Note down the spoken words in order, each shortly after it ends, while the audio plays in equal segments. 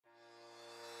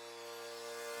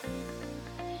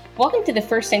Welcome to the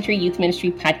First Century Youth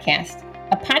Ministry Podcast,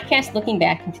 a podcast looking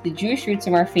back into the Jewish roots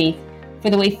of our faith for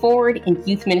the way forward in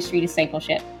youth ministry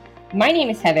discipleship. My name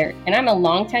is Heather, and I'm a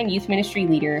longtime youth ministry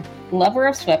leader, lover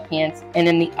of sweatpants, and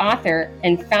am the author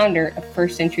and founder of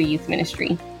First Century Youth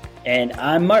Ministry. And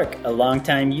I'm Mark, a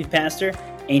longtime youth pastor,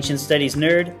 ancient studies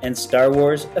nerd, and Star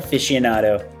Wars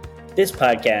aficionado. This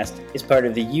podcast is part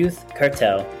of the Youth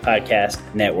Cartel Podcast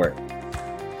Network.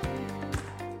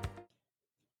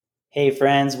 Hey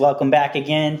friends, welcome back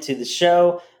again to the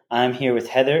show. I'm here with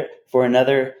Heather for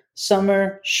another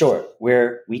summer short,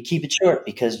 where we keep it short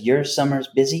because your summer's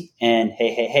busy, and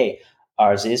hey,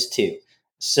 ours is too.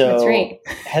 So that's right.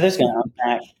 Heather's going to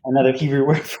unpack another Hebrew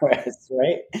word for us,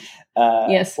 right?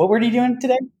 Yes. What word are you doing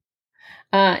today?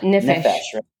 Nephesh.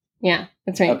 Nephesh, right? Yeah,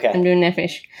 that's right. Okay. I'm doing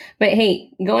Nephesh. But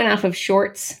hey, going off of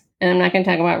shorts, and I'm not going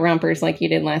to talk about rompers like you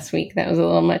did last week. That was a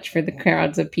little much for the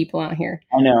crowds of people out here.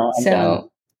 I know.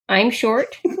 I'm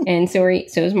short, and so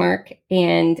is Mark.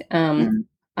 And on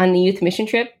the youth mission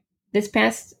trip this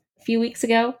past few weeks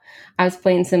ago, I was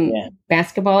playing some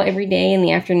basketball every day in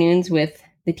the afternoons with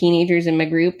the teenagers in my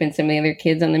group and some of the other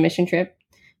kids on the mission trip.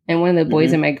 And one of the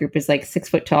boys in my group is like 6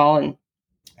 foot tall, and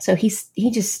so he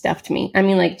just stuffed me. I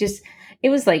mean,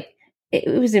 it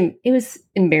was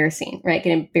embarrassing, right? Like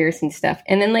embarrassing stuff.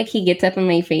 And then he gets up in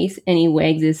my face and he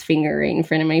wags his finger right in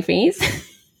front of my face.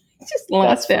 Just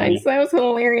lost it. So that was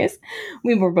hilarious.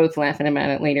 We were both laughing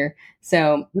about it later.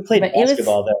 So you played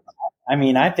basketball though. I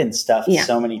mean, I've been stuffed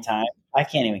so many times. I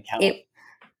can't even count.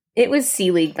 It was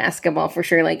C-League basketball for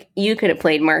sure. Like, you could have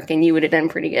played Mark and you would have done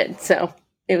pretty good. So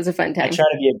it was a fun time. I try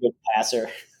to be a good passer.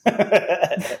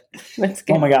 That's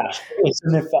good. Oh my gosh. It's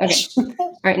Nephesh. Okay.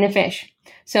 All right, Nephesh.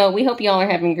 So we hope you all are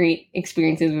having great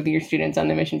experiences with your students on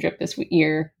the mission trip this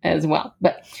year as well.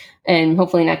 And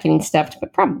hopefully not getting stuffed,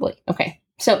 but probably. Okay.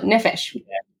 So Nephesh.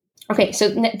 Yeah. Okay.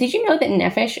 So did you know that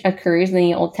Nephesh occurs in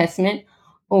the Old Testament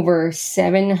over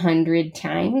 700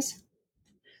 times?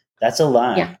 That's a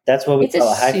lot. Yeah. That's what we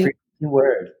call a high frequency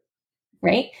word.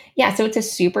 Right? Yeah. So it's a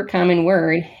super common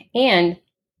word, and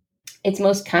it's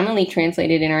most commonly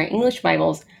translated in our English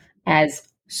Bibles as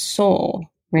soul,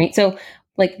 right? So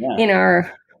in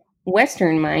our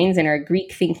Western minds and our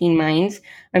Greek thinking minds,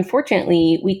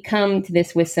 unfortunately, we come to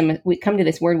this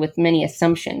word with many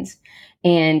assumptions,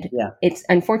 and it's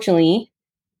unfortunately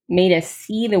made us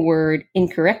see the word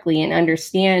incorrectly and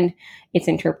understand its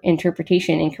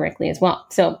interpretation incorrectly as well.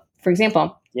 So, for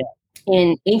example,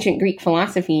 in ancient Greek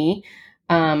philosophy,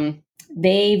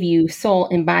 they view soul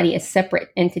and body as separate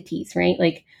entities, right?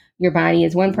 Like, your body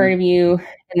is one part of you,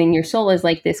 and then your soul is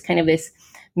like this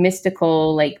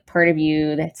mystical part of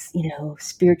you that's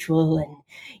spiritual, and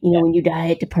when you die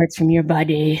it departs from your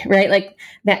body, right? Like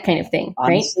that kind of thing.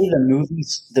 Honestly, right?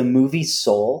 the movie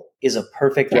Soul is a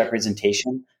perfect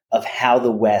representation of how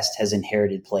the West has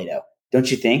inherited Plato,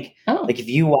 don't you think? If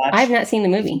you watch, I've not seen the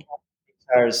movie.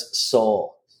 Pixar's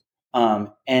Soul, and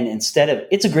instead of,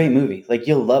 it's a great movie,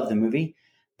 you'll love the movie,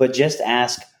 but just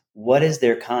ask, what is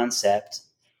their concept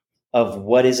of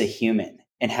what is a human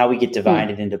and how we get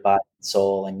divided into body and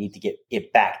soul and need to get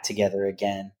it back together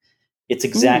again? It's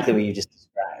exactly what you just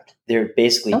described. They're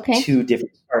basically two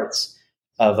different parts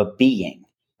of a being,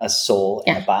 a soul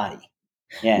and a body.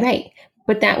 Yeah. Right.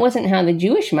 But that wasn't how the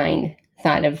Jewish mind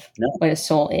thought of what a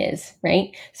soul is,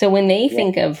 right? So when they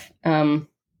think of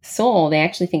soul, they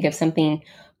actually think of something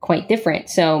quite different.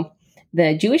 So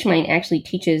the Jewish mind actually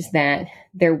teaches that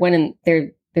they're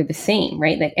they're the same,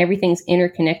 right? That everything's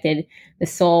interconnected. The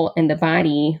soul and the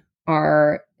body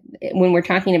are, when we're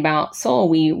talking about soul,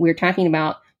 we're talking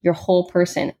about your whole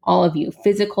person, all of you,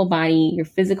 physical body, your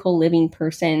physical living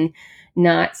person,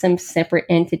 not some separate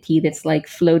entity that's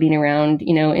floating around,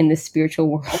 in the spiritual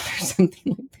world or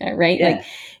something like that, right? Yeah.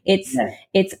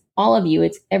 It's all of you.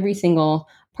 It's every single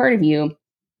part of you.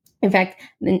 In fact,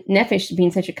 the Nephesh,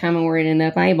 being such a common word in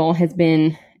the Bible, has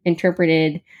been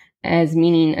interpreted as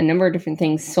meaning a number of different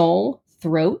things: soul,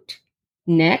 throat,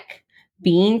 neck,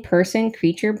 being, person,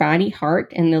 creature, body,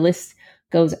 heart, and the list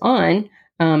goes on.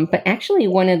 But actually,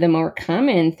 one of the more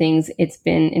common things it's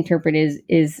been interpreted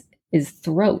is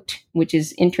throat, which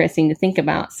is interesting to think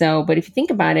about. So, but if you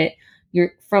think about it,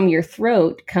 from your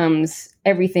throat comes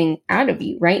everything out of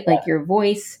you, right? Like your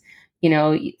voice,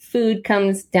 food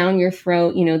comes down your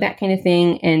throat, that kind of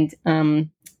thing. And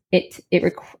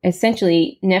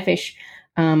essentially, Nephesh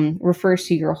refers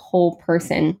to your whole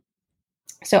person.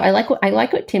 So I like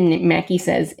what Tim Mackey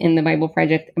says in the Bible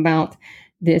Project about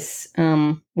this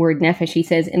word nephesh. He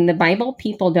says, in the Bible,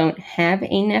 people don't have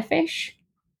a nephesh.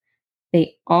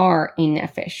 They are a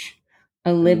nephesh,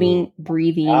 a living,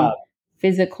 breathing,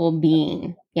 physical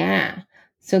being. Yeah.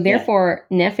 So therefore,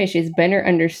 nephesh is better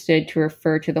understood to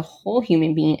refer to the whole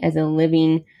human being as a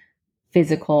living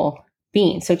physical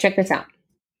being. So check this out.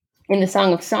 In the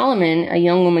Song of Solomon, a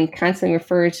young woman constantly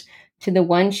refers to the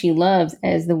one she loves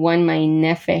as the one my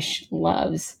nephesh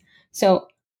loves. So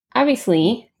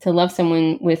obviously, to love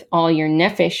someone with all your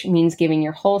nephesh means giving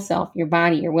your whole self, your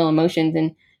body, your will, emotions,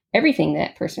 and everything to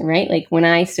that person, right? Like when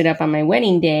I stood up on my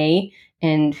wedding day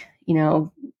and,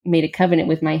 made a covenant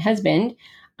with my husband,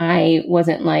 I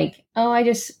wasn't like, oh,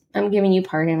 I'm giving you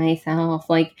part of myself.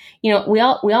 Like, we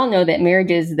all know that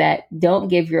marriages that don't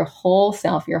give your whole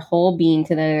self, your whole being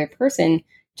to the other person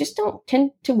just don't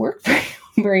tend to work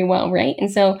very well, right?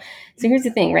 And so here's the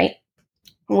thing, right?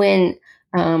 When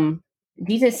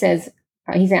Jesus says,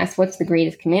 he's asked, what's the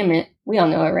greatest commandment? We all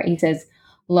know it, right? He says,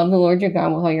 love the Lord your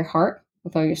God with all your heart,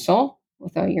 with all your soul,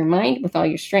 with all your mind, with all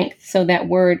your strength. So that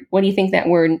word, what do you think that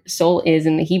word soul is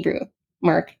in the Hebrew,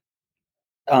 Mark?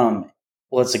 Well,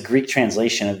 it's a Greek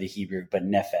translation of the Hebrew, but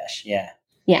nephesh, yeah.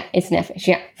 Yeah, it's nephesh.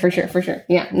 Yeah, for sure.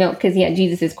 Yeah, no, because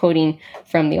Jesus is quoting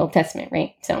from the Old Testament,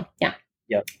 right? So yeah,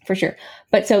 yep, for sure.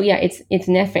 But so yeah, it's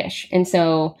nephesh, and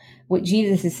so what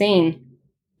Jesus is saying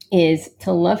is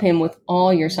to love him with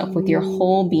all yourself, with your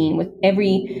whole being, with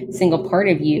every single part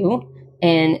of you,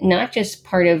 and not just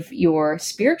part of your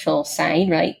spiritual side,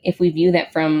 right? If we view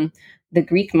that from the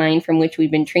Greek mind from which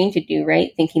we've been trained to do,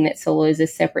 right? Thinking that soul is a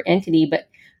separate entity, but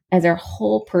as our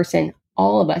whole person,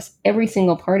 all of us, every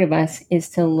single part of us is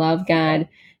to love God.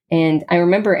 And I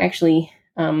remember actually,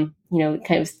 kind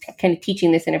of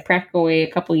teaching this in a practical way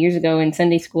a couple of years ago in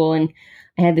Sunday school. And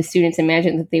I had the students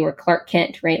imagine that they were Clark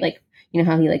Kent, right? Like,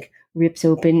 how he like rips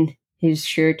open his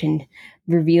shirt and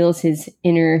reveals his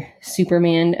inner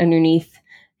Superman underneath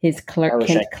his Clark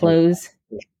Kent clothes,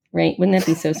 right? Wouldn't that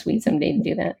be so sweet someday to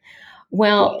do that?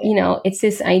 Well, it's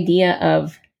this idea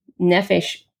of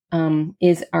nephesh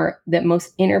is the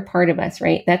most inner part of us,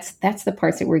 right? That's the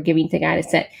parts that we're giving to God.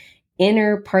 It's that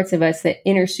inner parts of us, that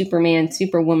inner Superman,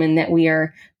 Superwoman that we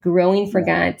are growing for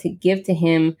God to give to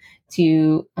Him,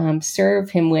 to serve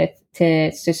Him with,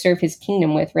 to serve His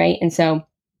kingdom with, right? And so,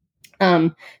 so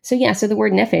the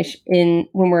word nephesh,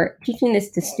 when we're teaching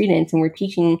this to students and we're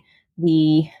teaching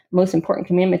the most important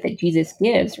commandment that Jesus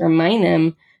gives, remind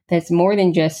them that it's more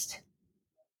than just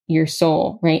your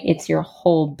soul, right? It's your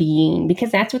whole being, because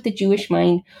that's what the Jewish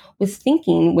mind was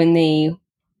thinking when they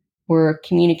were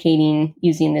communicating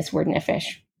using this word nephesh.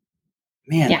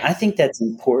 Man, yeah. I think that's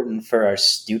important for our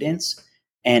students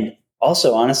and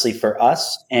also honestly for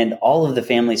us and all of the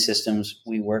family systems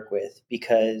we work with,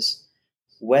 because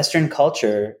Western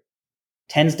culture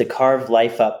tends to carve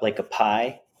life up like a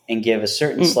pie and give a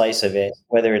certain slice of it,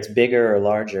 whether it's bigger or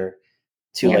larger,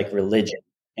 to like religion.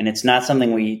 And it's not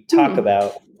something we talk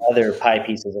about other pie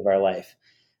pieces of our life.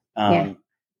 But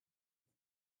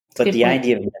the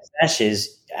idea of Nephesh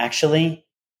is actually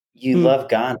you love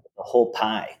God with the whole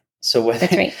pie. So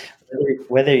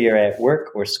whether you're at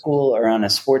work or school or on a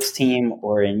sports team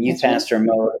or in youth pastor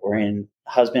mode or in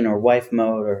husband or wife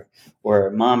mode or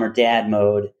mom or dad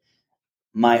mode,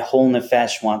 my whole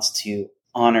Nephesh wants to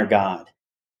honor God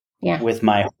with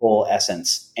my whole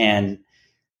essence. And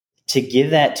to give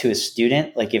that to a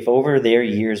student, like if over their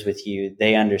years with you,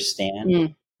 they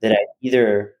understand that I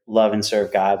either love and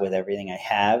serve God with everything I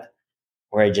have,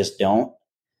 or I just don't,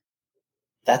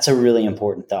 that's a really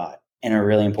important thought and a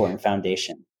really important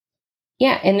foundation.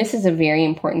 Yeah. And this is a very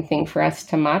important thing for us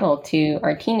to model to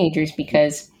our teenagers,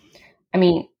 because I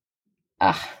mean,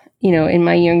 in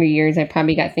my younger years, I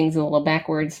probably got things a little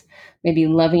backwards, maybe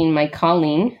loving my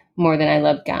calling more than I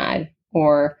love God,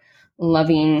 or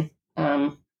loving,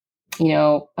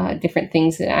 different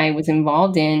things that I was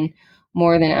involved in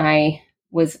more than I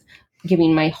was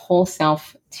giving my whole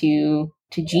self to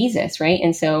Jesus, right?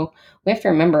 And so we have to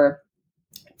remember,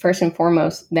 first and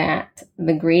foremost, that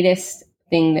the greatest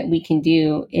thing that we can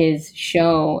do is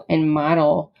show and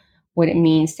model what it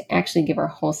means to actually give our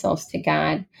whole selves to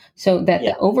God, so that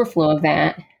the overflow of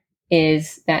that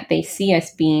is that they see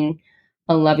us being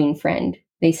a loving friend.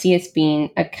 They see us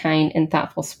being a kind and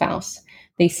thoughtful spouse.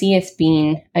 They see us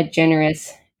being a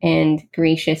generous and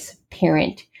gracious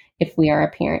parent, if we are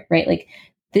a parent, right? Like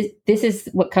this is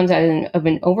what comes out of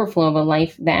an overflow of a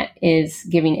life that is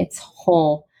giving its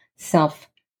whole self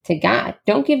to God.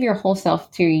 Don't give your whole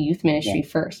self to your youth ministry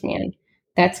first, man.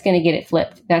 That's going to get it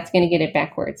flipped. That's going to get it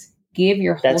backwards. Give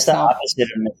your whole self. That's the opposite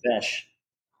of Nephesh.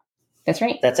 That's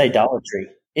right. That's idolatry.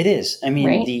 It is. I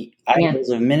mean, the idols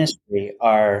of ministry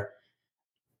are,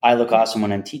 I look awesome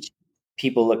when I'm teaching.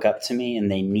 People look up to me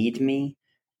and they need me.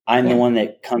 I'm the one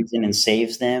that comes in and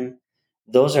saves them.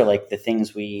 those are like the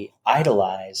things we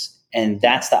idolize. And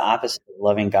that's the opposite of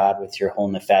loving God with your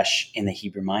whole nephesh in the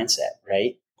Hebrew mindset,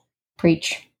 right?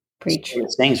 Preach. So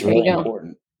this thing's really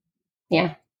important.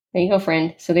 Yeah. There you go,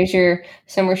 friend. So there's your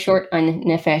summer short on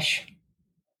Nephesh.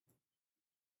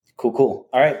 Cool.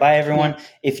 All right. Bye, everyone. Yeah.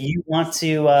 If you want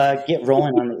to get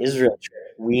rolling on the Israel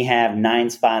trip, we have 9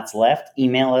 spots left.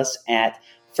 Email us at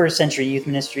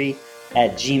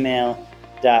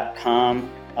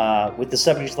firstcenturyyouthministry@gmail.com with the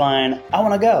subject line, I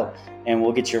want to go, and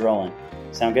we'll get you rolling.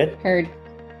 Sound good? Heard.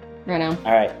 Right on.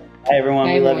 All right. Bye,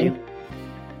 everyone. We love you.